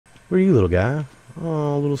Where are you, little guy?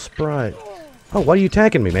 Oh, little sprite. Oh, why are you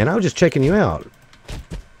attacking me, man? I was just checking you out.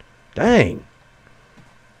 Dang.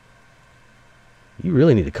 You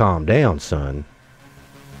really need to calm down, son.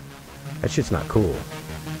 That shit's not cool.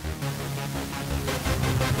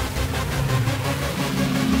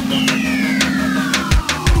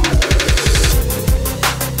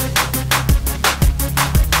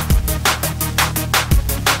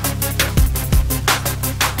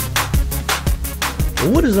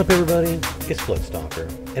 What is up, everybody? It's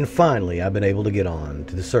Floodstalker, and finally I've been able to get on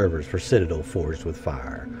to the servers for Citadel Forged with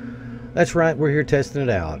Fire. That's right, we're here testing it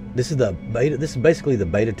out. This is the beta. This is basically the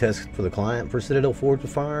beta test for the client for Citadel Forged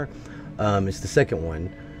with Fire. It's the second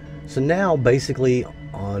one. So now, basically,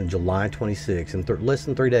 on July 26th, in less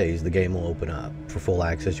than 3 days, the game will open up for full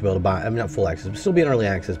access. You'll be able to buy. I mean, not full access, but still be in early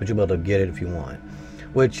access, but you'll be able to get it if you want.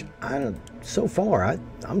 Which so far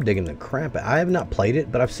I'm digging the crap out. I have not played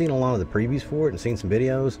it, but I've seen a lot of the previews for it and seen some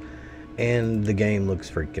videos, and the game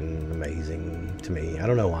looks freaking amazing to me. I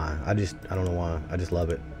don't know why. I don't know why. I just love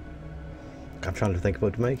it. I'm trying to think of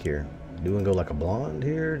what to make here. Do we want to go like a blonde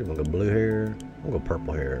here? Do we want to go blue hair? We'll go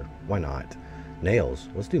purple hair. Why not? Nails.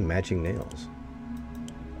 Let's do matching nails.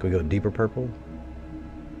 Can we go deeper purple?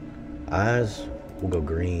 Eyes. We'll go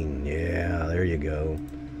green. Yeah, there you go.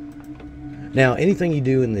 Now, anything you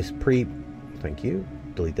do in this thank you,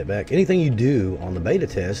 delete that back. Anything you do on the beta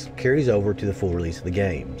test carries over to the full release of the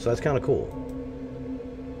game. So that's kind of cool.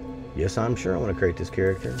 Yes, I'm sure I want to create this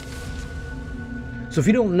character. So if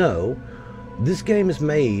you don't know, this game is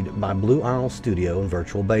made by Blue Isle Studio and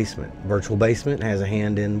Virtual Basement. Virtual Basement has a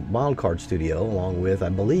hand in Wildcard Studio, along with, I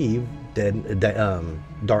believe, Dark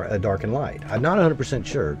and Light. I'm not 100%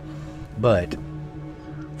 sure, but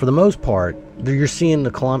for the most part, you're seeing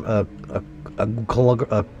the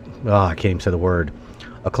I can't even say the word.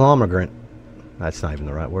 A conglomerate. That's not even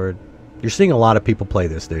the right word. You're seeing a lot of people play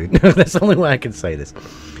this, dude. That's the only way I can say this.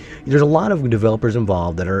 There's a lot of developers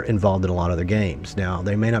involved that are involved in a lot of other games. Now,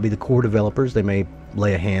 they may not be the core developers. They may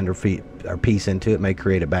lay a hand or piece into it, may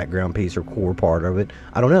create a background piece or core part of it.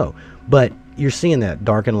 I don't know. But you're seeing that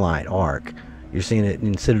Dark and Light, Arc. You're seeing it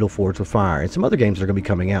in Citadel Forged with Fire. And some other games that are going to be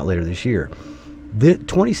coming out later this year.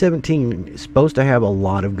 2017 is supposed to have a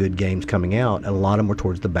lot of good games coming out, and a lot of them were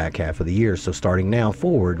towards the back half of the year. So starting now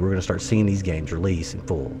forward, we're going to start seeing these games release in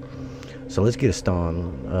full. So let's get a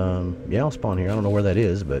spawn. Yeah, I'll spawn here. I don't know where that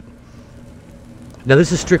is, but now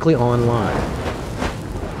this is strictly online.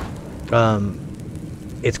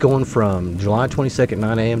 It's going from July 22nd,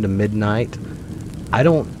 9 a.m. to midnight.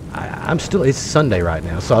 I'm still, it's Sunday right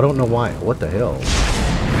now, so I don't know why. What the hell?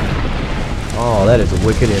 Oh, that is a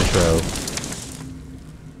wicked intro.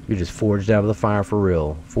 You just forged out of the fire for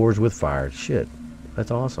real. Forged with fire. Shit.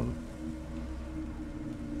 That's awesome.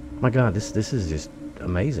 My god, this is just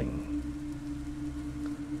amazing.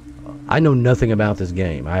 I know nothing about this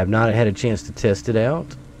game. I have not had a chance to test it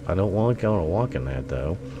out. I don't want to walk in that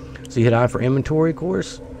though. So you hit I for inventory, of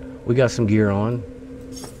course. We got some gear on.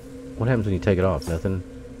 What happens when you take it off? Nothing.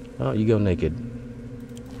 Oh, you go naked.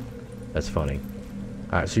 That's funny.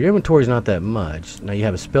 Alright, so your inventory is not that much. Now you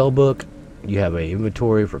have a spell book. You have an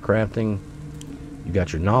inventory for crafting. You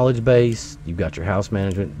got your knowledge base. You've got your house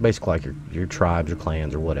management, basically like your tribes or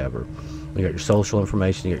clans or whatever. You got your social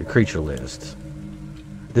information. You got your creature lists.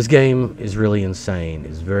 This game is really insane.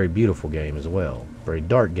 It's a very beautiful game as well. Very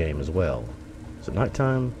dark game as well. Is it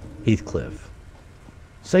nighttime? Heathcliff.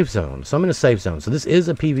 Safe zone. So I'm in a safe zone. So this is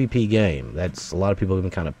a PvP game. That's a lot of people have been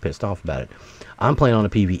kind of pissed off about it. I'm playing on a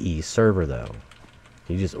PvE server though.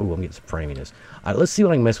 You just, oh, I'm getting some framiness. All right, let's see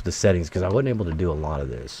what I can mess with the settings, because I wasn't able to do a lot of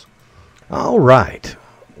this. All right,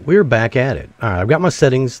 we're back at it. All right, I've got my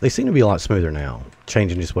settings. They seem to be a lot smoother now,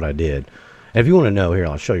 changing just what I did. And if you want to know, here,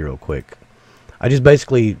 I'll show you real quick. I just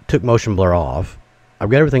basically took motion blur off. I've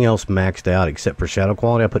got everything else maxed out except for shadow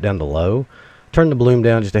quality. I put down to low. Turned the bloom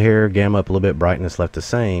down just a hair, gamma up a little bit, brightness left the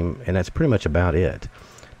same, and that's pretty much about it.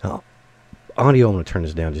 Now, audio, I'm going to turn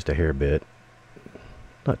this down just a hair bit.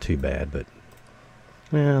 Not too bad, but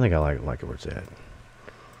yeah, I think I like it where it's at.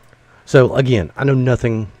 So, again, I know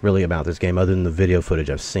nothing really about this game other than the video footage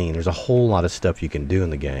I've seen. There's a whole lot of stuff you can do in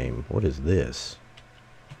the game. What is this?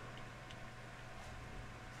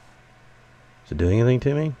 Is it doing anything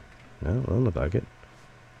to me? No, it doesn't look like it.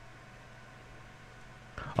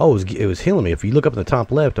 Oh, it was healing me. If you look up in the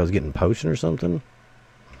top left, I was getting a potion or something.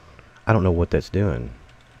 I don't know what that's doing.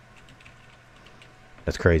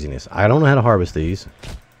 That's craziness. I don't know how to harvest these.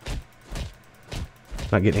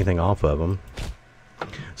 Not getting anything off of them.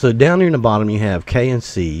 So down here in the bottom you have K and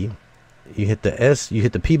C. You hit the S, you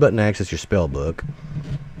hit the P button to access your spell book.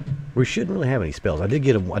 We shouldn't really have any spells. I did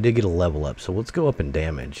get a level up, so let's go up in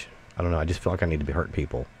damage. I don't know, I just feel like I need to be hurting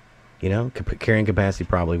people. You know, carrying capacity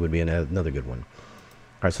probably would be another good one.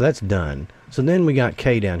 All right, so that's done. So then we got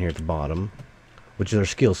K down here at the bottom, which is our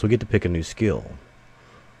skill. So we get to pick a new skill.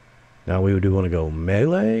 Now, do we want to go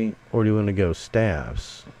melee, or do we want to go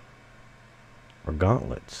staffs? Or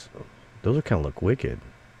gauntlets? Those are kind of look wicked.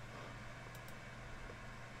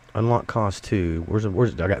 Unlock cost 2. Where's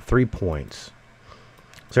I got 3 points.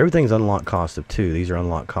 So everything's unlock cost of 2. These are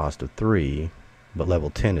unlock cost of 3. But level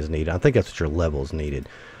 10 is needed. I think that's what your level is needed.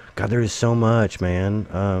 God, there is so much, man.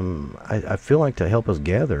 I feel like to help us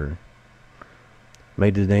gather.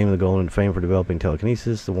 Made the name of the golden fame for developing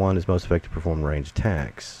telekinesis. The one is most effective to perform range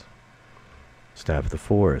attacks. Staff of the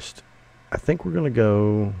Forest. I think we're going to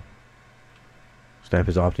go... Staff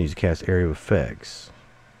is often used to cast area of effects.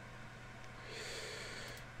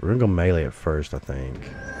 We're going to go melee at first, I think.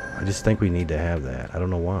 I just think we need to have that. I don't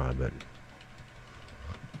know why, but...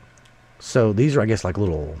 So, these are, I guess, like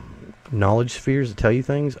little knowledge spheres that tell you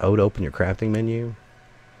things. Oh, to open your crafting menu.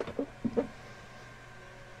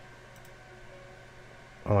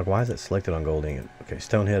 I'm like, why is that selected on gold ingot? Okay,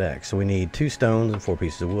 stonehead X. So we need 2 stones and 4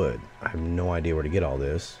 pieces of wood. I have no idea where to get all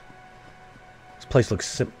this. This place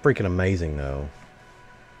looks freaking amazing, though.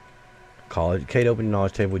 College. Kate, open your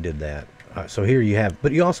knowledge table. We did that. So here you have,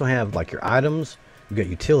 but you also have like your items. You got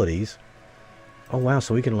utilities. Oh wow,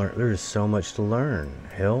 so we can learn. There is so much to learn.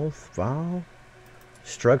 Health, file,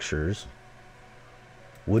 structures,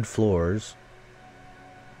 wood floors.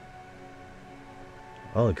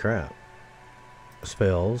 Holy crap.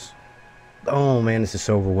 Spells. Oh man, this is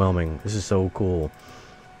so overwhelming. This is so cool.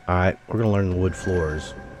 Alright, we're going to learn the wood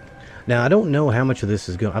floors. Now, I don't know how much of this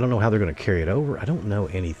is going. I don't know how they're going to carry it over. I don't know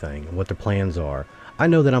anything, what their plans are. I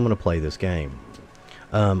know that I'm going to play this game.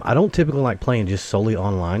 I don't typically like playing just solely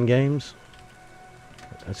online games.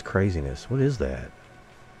 That's craziness. What is that?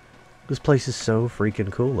 This place is so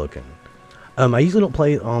freaking cool looking. I usually don't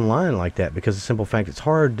play online like that because of the simple fact it's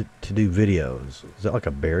hard to do videos. Is that like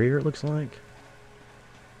a barrier it looks like?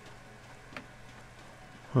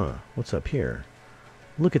 Huh. What's up here?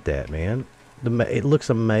 Look at that, man. It looks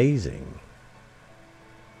amazing.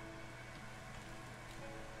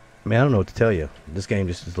 I mean, I don't know what to tell you. This game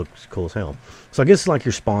just looks cool as hell. So I guess it's like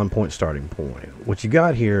your spawn point, starting point. What you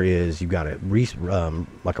got here is you've got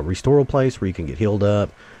like a restoral place where you can get healed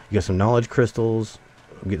up. You got some knowledge crystals.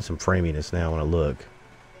 I'm getting some framiness now when I look.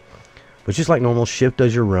 But just like normal, shift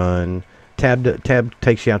does your run. Tab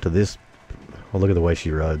takes you out to this. Oh, look at the way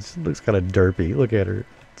she runs. Looks kind of derpy. Look at her.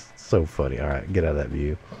 It's so funny. All right, get out of that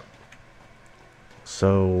view.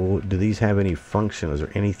 So, do these have any function? Is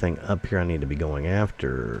there anything up here I need to be going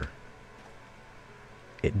after?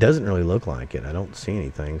 It doesn't really look like it. I don't see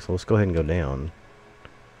anything. So let's go ahead and go down.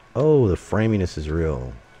 Oh, the framiness is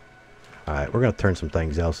real. Alright, we're going to turn some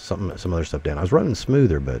things else, some other stuff down. I was running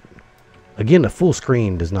smoother, but again, the full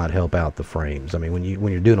screen does not help out the frames. I mean, when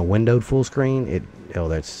you're doing a windowed full screen,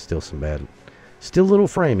 that's still some bad. Still a little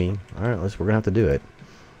framey. Alright, we're going to have to do it.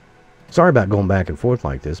 Sorry about going back and forth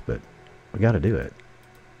like this, but we got to do it.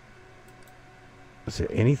 Is there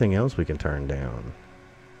anything else we can turn down?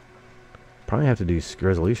 Probably have to do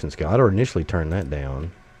resolution scale. I'd initially turn that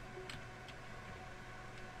down.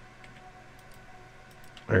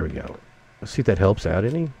 There we go. Let's see if that helps out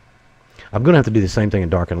any. I'm going to have to do the same thing in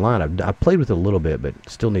dark and light. I've played with it a little bit, but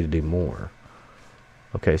still need to do more.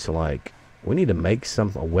 Okay, so like, we need to make a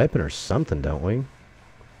weapon or something, don't we?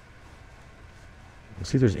 Let's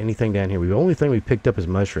see if there's anything down here. The only thing we picked up is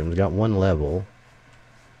mushrooms. We got 1 level.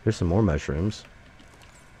 There's some more mushrooms.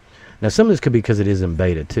 Now, some of this could be because it is in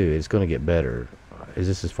beta, too. It's going to get better. Is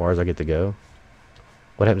this as far as I get to go?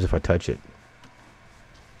 What happens if I touch it?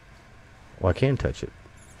 Well, I can touch it.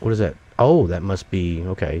 What is that? Oh, that must be...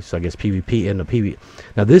 Okay, so I guess PvP and a PvE.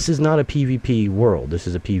 Now, this is not a PvP world. This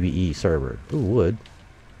is a PvE server. Ooh, wood.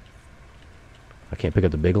 I can't pick up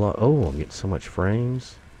the big lot. Oh, I'm getting so much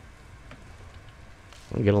frames.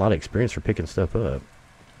 I get a lot of experience for picking stuff up.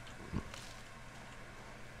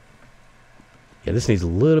 Yeah, this needs a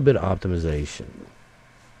little bit of optimization.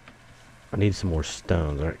 I need some more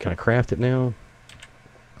stones. All right, can I craft it now?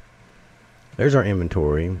 There's our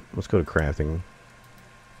inventory. Let's go to crafting.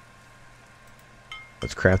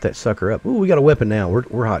 Let's craft that sucker up. Ooh, we got a weapon now.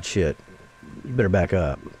 We're hot shit. You better back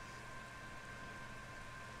up.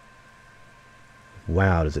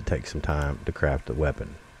 Wow, does it take some time to craft a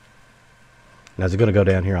weapon. Now, is it going to go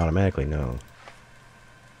down here automatically? No.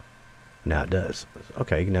 Now it does.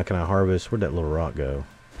 Okay, now can I harvest? Where'd that little rock go?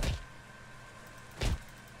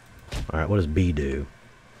 Alright, what does B do?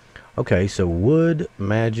 Okay, so wood,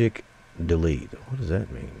 magic, delete. What does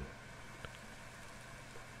that mean?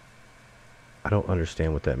 I don't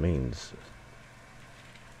understand what that means.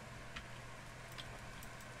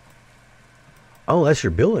 Oh, that's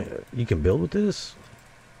your building. You can build with this?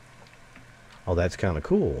 Oh, that's kind of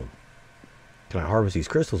cool. Can I harvest these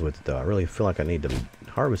crystals with it, though? I really feel like I need to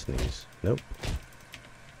harvest these. Nope.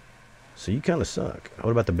 So you kind of suck.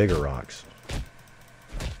 What about the bigger rocks?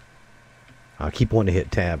 I keep wanting to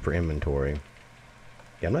hit tab for inventory.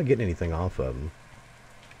 Yeah, I'm not getting anything off of them.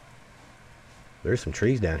 There's some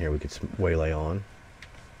trees down here we could waylay on.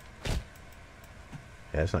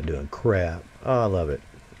 Yeah, it's not doing crap. Oh, I love it.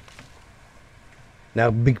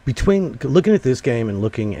 Now, between looking at this game and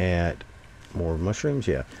looking at more mushrooms,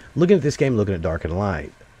 yeah. Looking at this game, looking at Dark and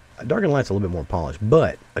Light. Dark and Light's a little bit more polished,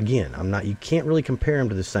 but again, you can't really compare them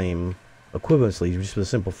to the same equivalency, just for the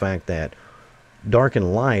simple fact that Dark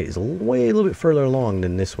and Light is a little bit further along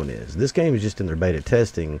than this one is. This game is just in their beta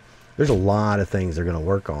testing. There's a lot of things they're going to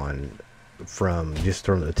work on from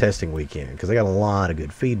the testing weekend, because they got a lot of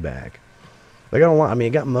good feedback. They got a lot. I mean,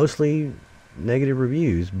 it got mostly negative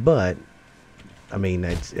reviews, but I mean,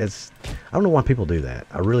 it's I don't know why people do that.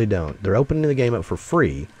 I really don't. They're opening the game up for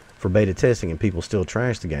free for beta testing, and people still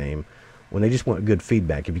trash the game when they just want good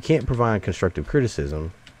feedback. If you can't provide constructive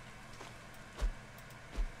criticism,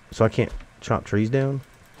 so I can't chop trees down?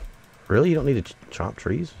 Really? You don't need to chop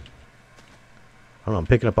trees? I don't know. I'm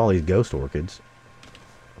picking up all these ghost orchids.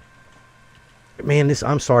 Man,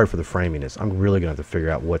 I'm sorry for the framiness. I'm really going to have to figure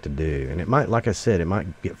out what to do. And it might, like I said, it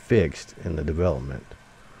might get fixed in the development.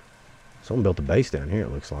 Someone built a base down here,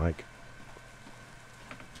 it looks like.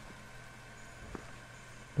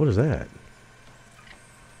 What is that?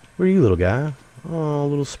 Where are you, little guy? Oh,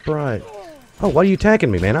 little sprite. Oh, why are you attacking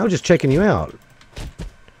me, man? I was just checking you out.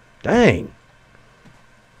 Dang.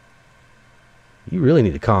 You really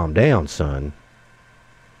need to calm down, son.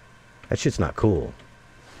 That shit's not cool.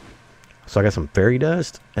 So I got some fairy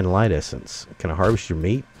dust and light essence. Can I harvest your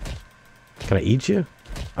meat? Can I eat you?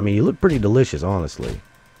 I mean, you look pretty delicious, honestly.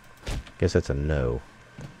 Guess that's a no.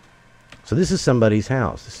 So this is somebody's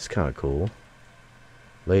house. This is kind of cool.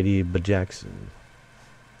 Lady Bajackson.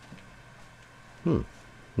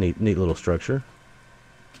 Neat little structure.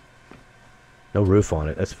 No roof on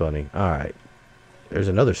it. That's funny. Alright. There's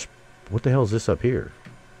another... What the hell is this up here?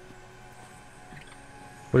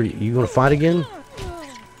 What are you going to fight again?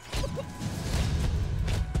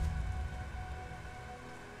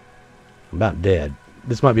 I'm about dead.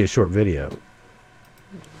 This might be a short video.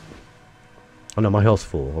 Oh no, my health's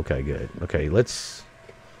full. Okay, good. Okay, let's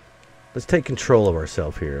take control of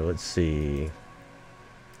ourselves here. Let's see.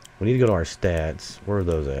 We need to go to our stats. Where are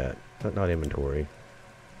those at? Not inventory.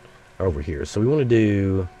 Over here. So we want to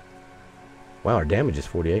do... Wow, our damage is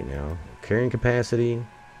 48 now. Carrying capacity.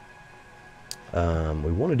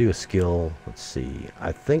 We want to do a skill. Let's see.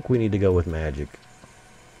 I think we need to go with magic.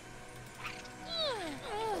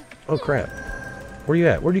 Oh crap. Where are you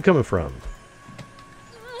at? Where are you coming from?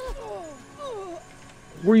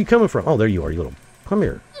 Where are you coming from? Oh, there you are, you little... Come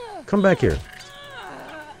here. Come back here.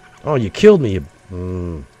 Oh, you killed me. I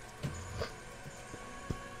want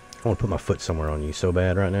to put my foot somewhere on you so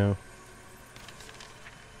bad right now.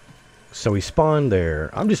 So we spawned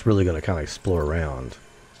there. I'm just really going to kind of explore around.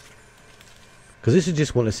 Because this is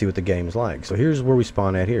just want to see what the game's like. So here's where we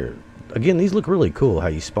spawn at here. Again, these look really cool how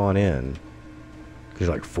you spawn in. Because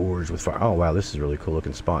you're like forged with fire. Oh, wow, this is a really cool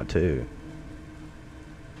looking spot too.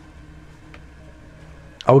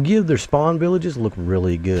 I will give their spawn villages look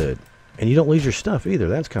really good. And you don't lose your stuff either.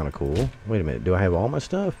 That's kind of cool. Wait a minute. Do I have all my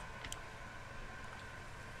stuff?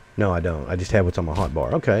 No, I don't. I just have what's on my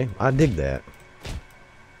hotbar. Okay. I dig that.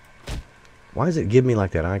 Why does it give me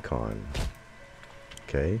like that icon?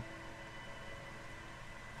 Okay.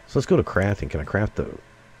 So let's go to crafting. Can I craft the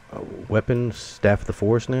weapon staff of the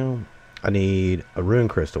forest now? I need a rune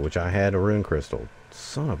crystal, which I had a rune crystal.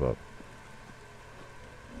 Son of a...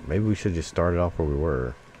 Maybe we should just start it off where we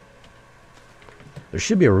were. There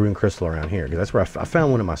should be a rune crystal around here, because that's where I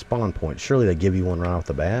found one at my spawn point. Surely they give you one right off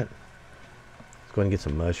the bat. Let's go ahead and get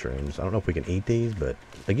some mushrooms. I don't know if we can eat these, but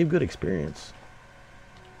they give good experience.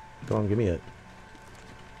 Go on, give me it.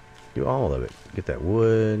 Do all of it. Get that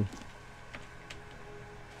wood.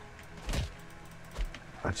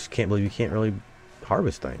 I just can't believe you can't really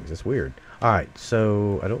harvest things. It's weird. Alright,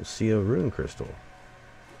 so I don't see a rune crystal.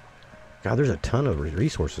 God, there's a ton of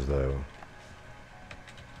resources, though.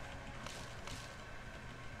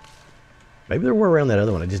 Maybe there were around that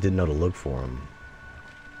other one. I just didn't know to look for them.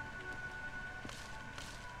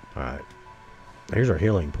 Alright. Here's our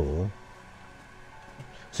healing pool.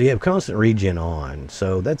 So you have constant regen on.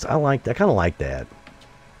 So that's... I kind of like that.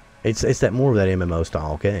 It's that more of that MMO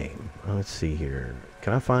style game. Let's see here.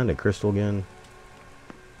 Can I find a crystal again?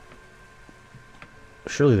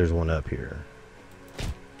 Surely there's one up here.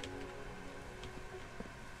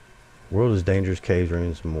 World is dangerous. Caves,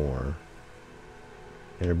 ruins, more.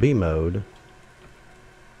 Enter B mode.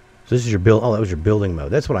 So this is your build. Oh, that was your building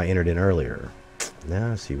mode. That's what I entered in earlier.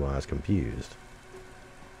 Now I see why I was confused.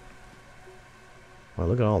 Well,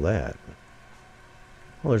 look at all that.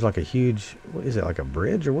 Well, there's like a huge. What is it? Like a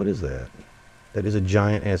bridge or what is that? That is a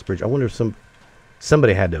giant ass bridge. I wonder if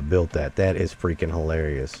somebody had to have built that. That is freaking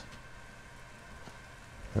hilarious.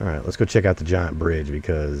 All right, let's go check out the giant bridge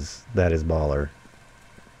because that is baller.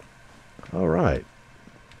 All right.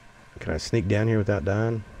 Can I sneak down here without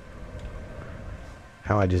dying?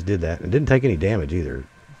 How I just did that. It didn't take any damage either.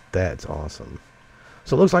 That's awesome.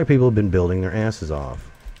 So it looks like people have been building their asses off.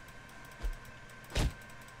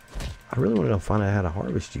 I really want to find out how to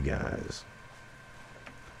harvest you guys.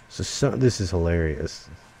 So this is hilarious.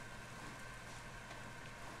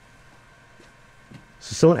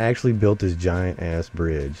 So someone actually built this giant ass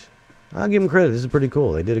bridge. I'll give them credit. This is pretty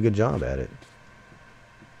cool. They did a good job at it.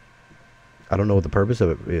 I don't know what the purpose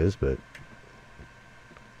of it is, but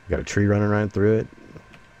got a tree running right through it.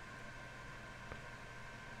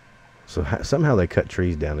 So somehow they cut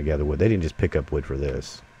trees down to gather wood. They didn't just pick up wood for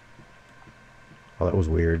this. Oh, that was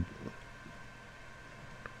weird.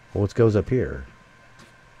 Well, what goes up here?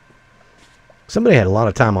 Somebody had a lot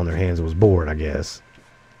of time on their hands and was bored, I guess.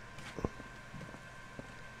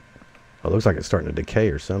 Oh, it looks like it's starting to decay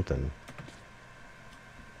or something.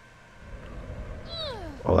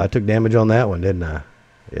 Oh, I took damage on that one, didn't I?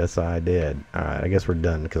 Yes, I did. Alright, I guess we're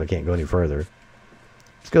done because I can't go any further.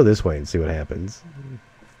 Let's go this way and see what happens.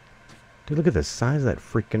 Dude, look at the size of that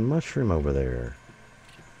freaking mushroom over there.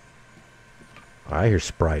 Oh, I hear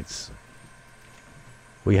sprites.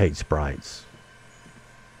 We hate sprites.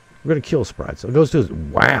 We're going to kill sprites. It goes to his...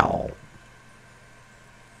 Wow.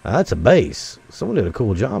 Now, that's a base. Someone did a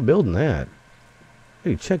cool job building that.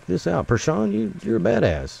 Hey, check this out. Pershawn, you're a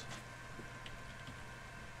badass.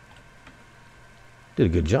 Did a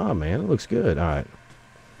good job, man. It looks good. Alright.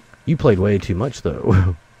 You played way too much,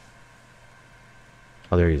 though.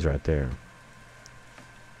 Oh, there he is right there.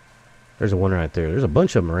 There's a one right there. There's a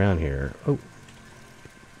bunch of them around here. Oh.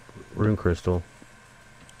 Rune crystal.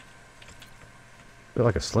 They're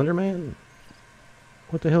like a Slender Man?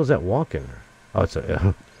 What the hell is that walking? Oh, it's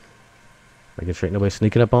a... making sure ain't nobody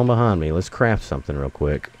sneaking up on behind me. Let's craft something real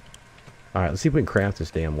quick. Alright, let's see if we can craft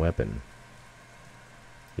this damn weapon.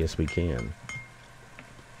 Yes, we can.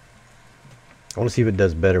 I want to see if it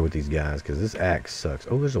does better with these guys, because this axe sucks.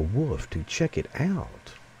 Oh, there's a wolf, dude. Check it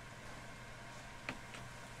out.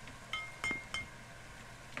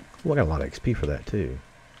 Oh, I got a lot of XP for that, too.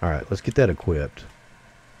 Alright, let's get that equipped.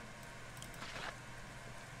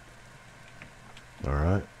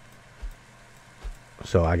 Alright.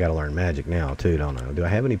 So I gotta learn magic now, too, don't I? Do I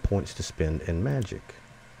have any points to spend in magic?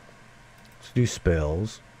 Let's do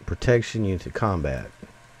spells. Protection, unity, combat.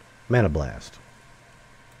 Mana Blast.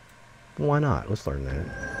 Why not? Let's learn that.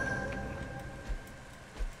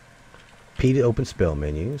 P to open spell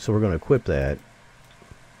menu. So we're going to equip that.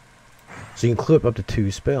 So you can equip up to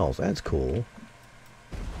 2 spells. That's cool.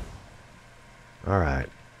 Alright.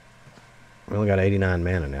 We only got 89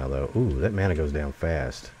 mana now, though. Ooh, that mana goes down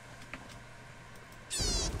fast.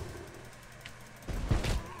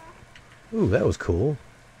 Ooh, that was cool.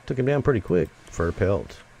 Took him down pretty quick. Fur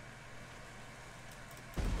pelt.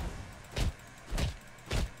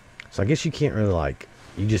 So I guess you can't really like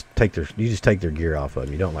you just take their gear off of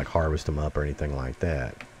them. You don't like harvest them up or anything like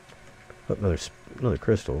that. Oh, another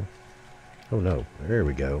crystal. Oh no, there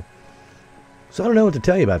we go. So I don't know what to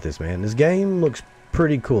tell you about this, man. This game looks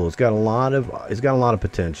pretty cool. It's got a lot of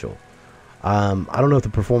potential. I don't know if the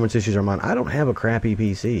performance issues are mine. I don't have a crappy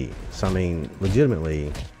PC, so I mean,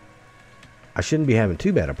 legitimately, I shouldn't be having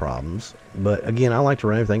too bad of problems. But again, I like to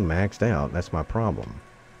run everything maxed out. That's my problem.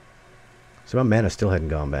 So my mana still hadn't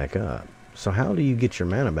gone back up. So how do you get your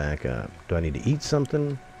mana back up? Do I need to eat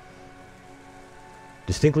something?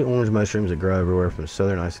 Distinctly orange mushrooms that grow everywhere from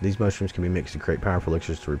southern ice. These mushrooms can be mixed to create powerful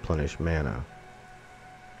elixirs to replenish mana.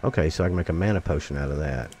 Okay, so I can make a mana potion out of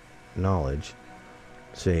that. Knowledge.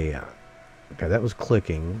 Let's see. Okay, that was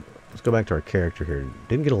clicking. Let's go back to our character here.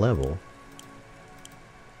 Didn't get a level.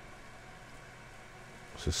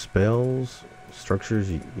 So spells,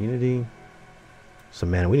 structures, unity. So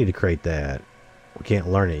mana, we need to create that. We can't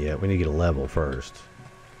learn it yet. We need to get a level first.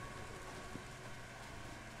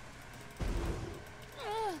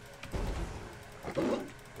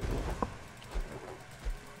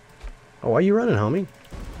 Oh, why are you running, homie?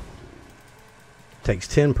 Takes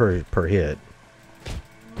 10 per hit.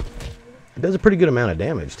 It does a pretty good amount of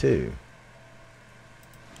damage, too.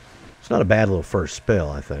 It's not a bad little first spell,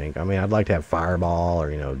 I think. I mean, I'd like to have Fireball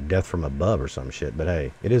or, you know, Death from Above or some shit, but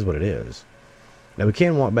hey, it is what it is. Now we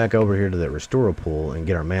can walk back over here to that restore pool and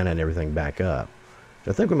get our mana and everything back up.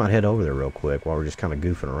 I think we might head over there real quick while we're just kind of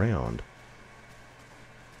goofing around.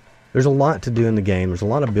 There's a lot to do in the game. There's a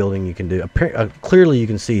lot of building you can do. Clearly you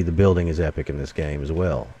can see the building is epic in this game as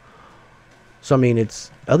well. So I mean,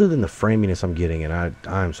 it's other than the framiness I'm getting, and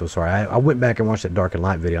I'm so sorry. I went back and watched that Dark and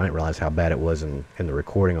Light video. I didn't realize how bad it was in the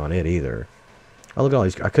recording on it either. Oh, look at all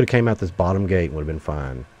these. I could have came out this bottom gate and would have been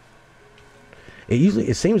fine.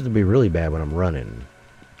 It seems to be really bad when I'm running,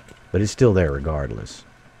 but it's still there regardless.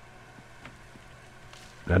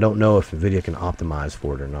 And I don't know if the video can optimize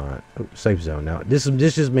for it or not. Oh, safe zone. Now this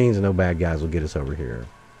just means no bad guys will get us over here.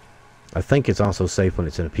 I think it's also safe when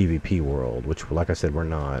it's in a PvP world, which, like I said, we're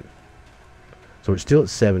not. So we're still at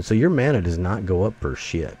 7. So your mana does not go up per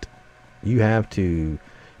shit. You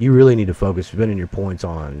really need to focus spending your points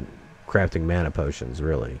on crafting mana potions,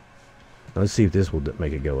 really. Now let's see if this will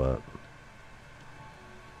make it go up.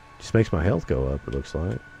 Just makes my health go up, it looks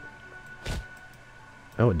like.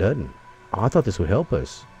 No, it doesn't. Oh, I thought this would help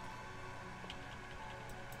us.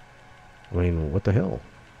 I mean, what the hell?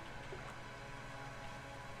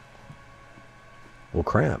 Well,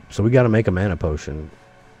 crap. So we got to make a mana potion.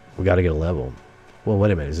 We got to get a level. Well,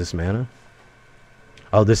 wait a minute. Is this mana?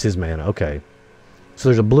 Oh, this is mana. Okay. So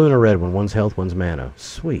there's a blue and a red one. One's health, one's mana.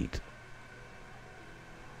 Sweet.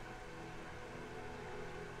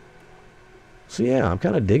 So yeah, I'm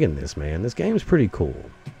kind of digging this, man. This game's pretty cool.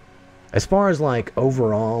 As far as like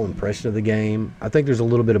overall impression of the game, I think there's a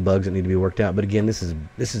little bit of bugs that need to be worked out. But again, this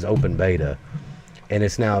is open beta, and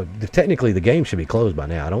it's now technically the game should be closed by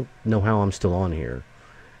now. I don't know how I'm still on here,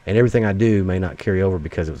 and everything I do may not carry over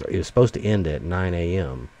because it was supposed to end at 9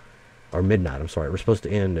 a.m. or midnight. I'm sorry, we're supposed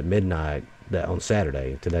to end at midnight on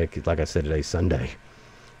Saturday. Today, like I said, today's Sunday.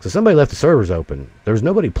 So somebody left the servers open. There was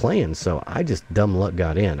nobody playing, so I just dumb luck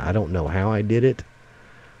got in. I don't know how I did it.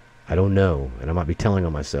 I don't know, and I might be telling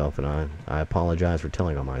on myself, and I apologize for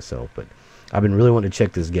telling on myself, but I've been really wanting to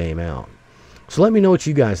check this game out. So let me know what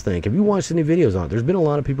you guys think. Have you watched any videos on it? There's been a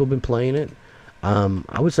lot of people been playing it.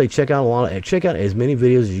 I would say check out as many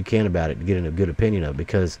videos as you can about it to get a good opinion of it,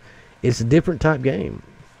 because it's a different type game.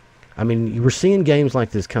 I mean, we're seeing games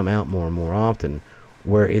like this come out more and more often,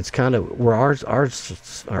 where it's kind of where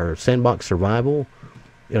our sandbox survival,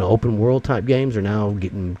 open world type games are now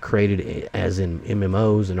getting created as in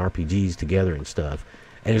MMOs and RPGs together and stuff,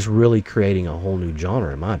 and it's really creating a whole new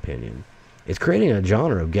genre, in my opinion. It's creating a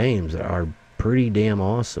genre of games that are pretty damn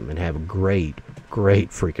awesome and have great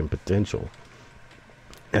freaking potential.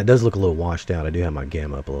 Now, it does look a little washed out. I do have my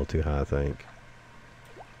gamma up a little too high, I think.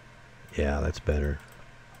 Yeah, that's better.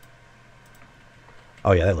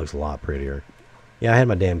 Oh yeah, that looks a lot prettier. Yeah, I had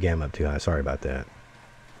my damn gamma up too high. Sorry about that.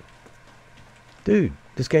 Dude,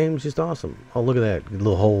 this game's just awesome. Oh, look at that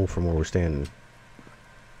little hole from where we're standing.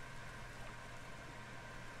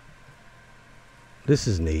 This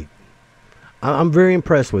is neat. I'm very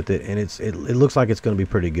impressed with it, and it looks like it's going to be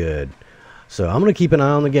pretty good. So I'm going to keep an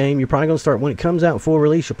eye on the game. You're probably going to start, when it comes out full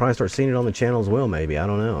release, you'll probably start seeing it on the channel as well, maybe. I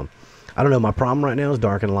don't know. My problem right now is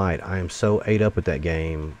Dark and Light. I am so ate up with that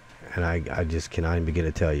game, and I just cannot even begin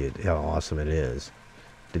to tell you how awesome it is.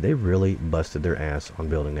 Did they really busted their ass on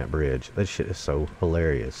building that bridge? That shit is so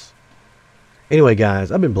hilarious. Anyway, guys,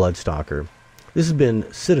 I've been Bloodstalker. This has been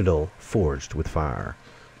Citadel Forged with Fire.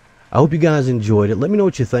 I hope you guys enjoyed it. Let me know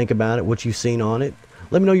what you think about it, what you've seen on it.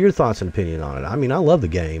 Let me know your thoughts and opinion on it. I mean, I love the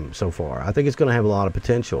game so far. I think it's going to have a lot of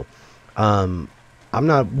potential. I'm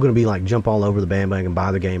not going to be like jump all over the bandwagon and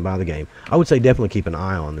buy the game. I would say definitely keep an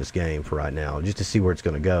eye on this game for right now, just to see where it's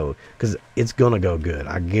going to go, because it's going to go good.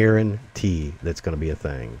 I guarantee that's going to be a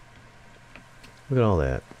thing. Look at all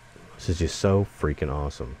that. This is just so freaking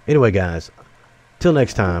awesome. Anyway, guys, till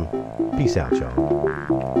next time, peace out,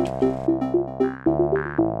 y'all.